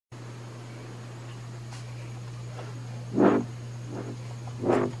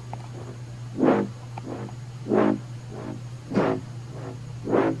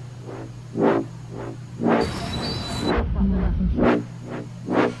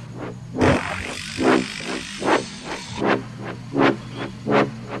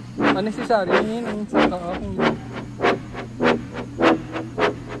Unnecessary yun ang saka akong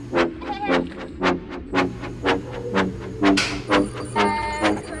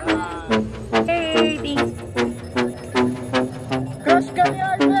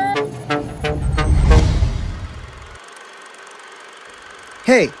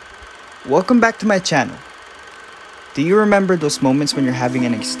Hey! Welcome back to my channel. Do you remember those moments when you're having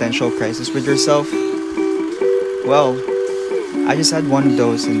an existential crisis with yourself? Well, I just had one of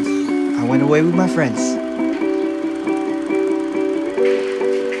those and I went away with my friends.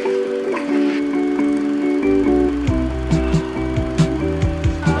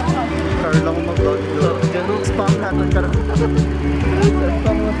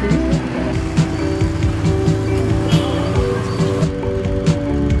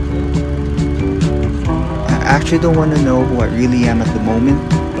 I actually don't want to know who I really am at the moment,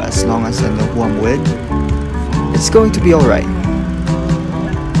 but as long as I know who I'm with, it's going to be alright.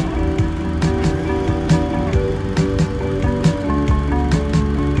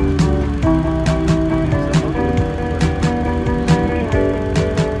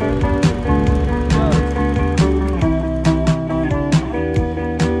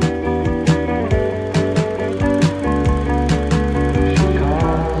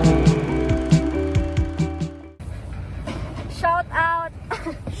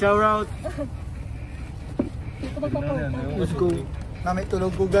 shout out. Let's go. Namit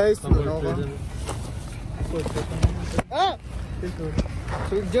tulog ko guys. Ah!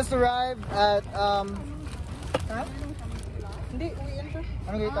 So we've just arrived at Hindi, uwian siya.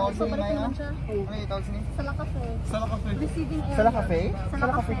 Ano kayo tawag sa inay na? Ano kayo tawag sa inay? Sala Cafe. Sala Cafe. Receiving area. Sala Cafe?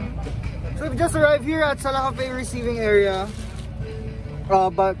 Sala Cafe. So we've just arrived here at Sala Cafe receiving area.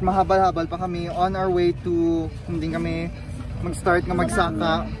 But mahabal-habal pa kami on our way to hindi kami mag-start na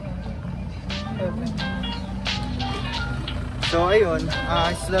magsaka. So ayun,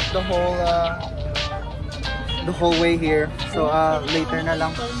 I slept the whole way here. So later na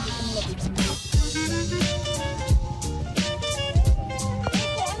lang.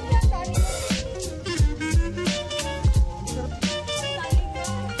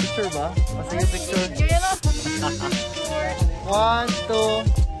 Picture ba? Sige, picture. 1, 2.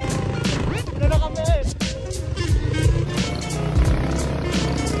 Ano na kami?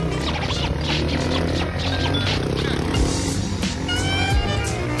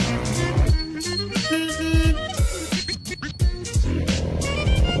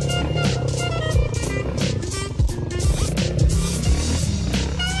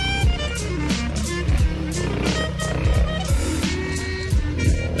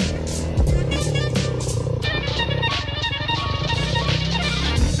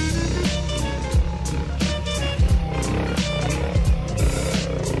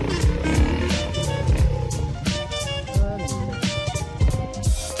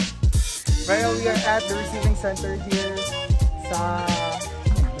 Well, we are at the receiving center here sa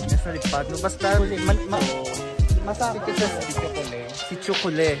basta masaka si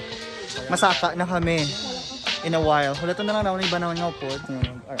Chukule. Masaka na kami in a while. Hulato na lang na iba naman nga po.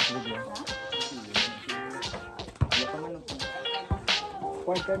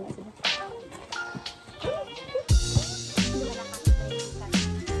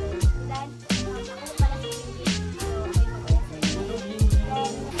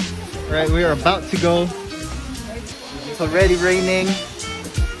 Right, we are about to go. It's already raining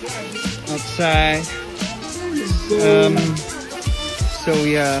outside. So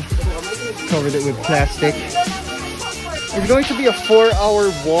we covered it with plastic. It's going to be a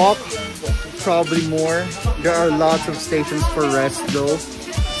 4-hour walk, probably more. There are lots of stations for rest though,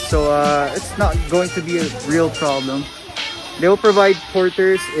 so it's not going to be a real problem. They will provide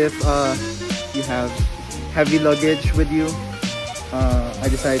porters if you have heavy luggage with you. I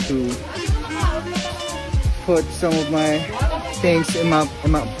decided to put some of my things in my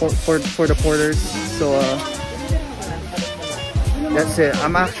for the porters. So that's it.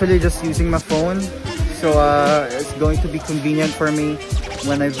 I'm actually just using my phone, so it's going to be convenient for me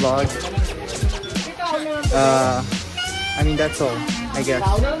when I vlog. I mean, that's all, I guess.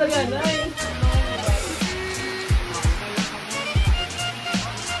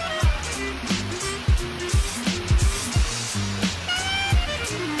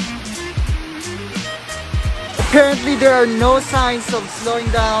 Apparently there are no signs of slowing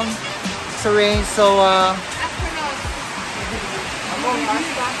down sa rain, so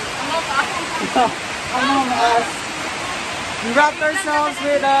we wrapped ourselves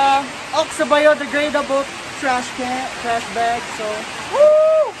with Oxa biodegradable trash bag, so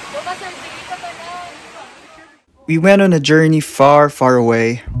woo! We went on a journey far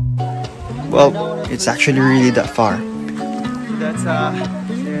away. Well, it's actually really that far. That's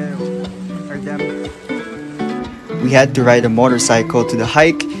we had to ride a motorcycle to the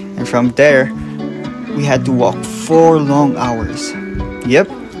hike, and from there, we had to walk 4 long hours. Yep,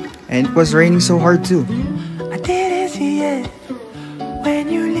 and it was raining so hard too.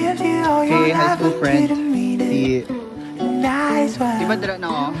 Okay, high school friend. Di ba dira na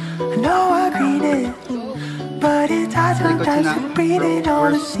ako?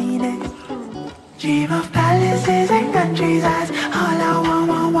 Likod sina. Dream of palaces and countrysides. All I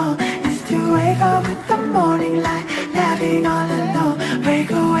want is to wake up with the morning light, laughing all alone.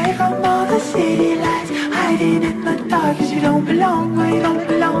 Break away from all the city lights, hiding in the dark 'cause you don't belong. No, you don't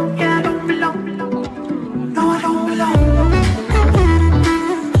belong. Yeah, I don't belong. No, I don't belong.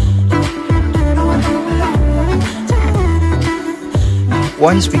 No, I don't belong.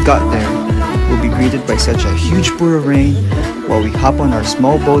 Once we got there, we'll be greeted by such a huge pour of rain while we hop on our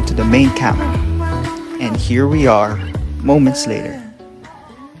small boat to the main camp. And here we are, moments later.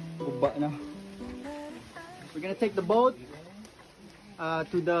 We're gonna take the boat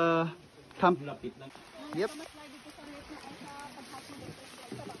to the camp. Yep.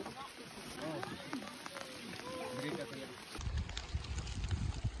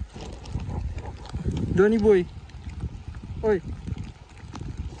 Donny boy. Oi.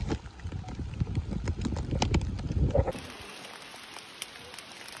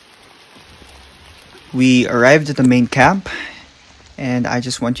 We arrived at the main camp, and I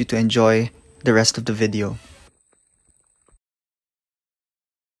just want you to enjoy the rest of the video.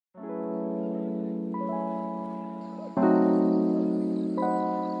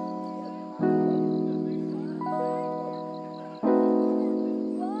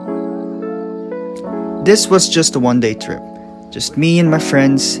 This was just a one-day trip. Just me and my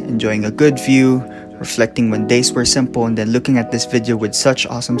friends enjoying a good view, reflecting when days were simple, and then looking at this video with such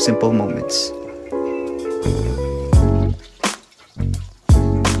awesome simple moments.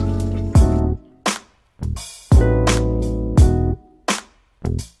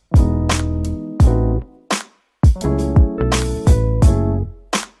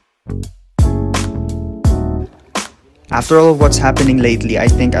 After all of what's happening lately, I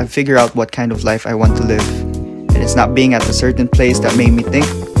think I've figured out what kind of life I want to live. And it's not being at a certain place that made me think.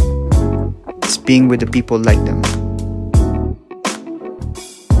 It's being with the people like them.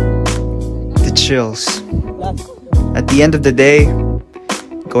 The chills. At the end of the day,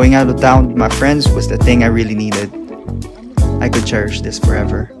 going out of town with my friends was the thing I really needed. I could cherish this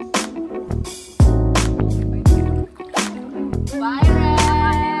forever.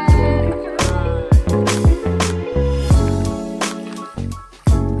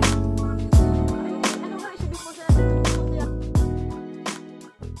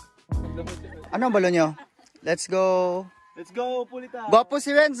 Ano ang balon nyo? Let's go! Let's go, Pulita! Guwapo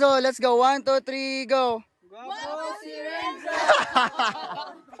si Renzo! Let's go! 1, 2, 3, go! Guwapo si Renzo!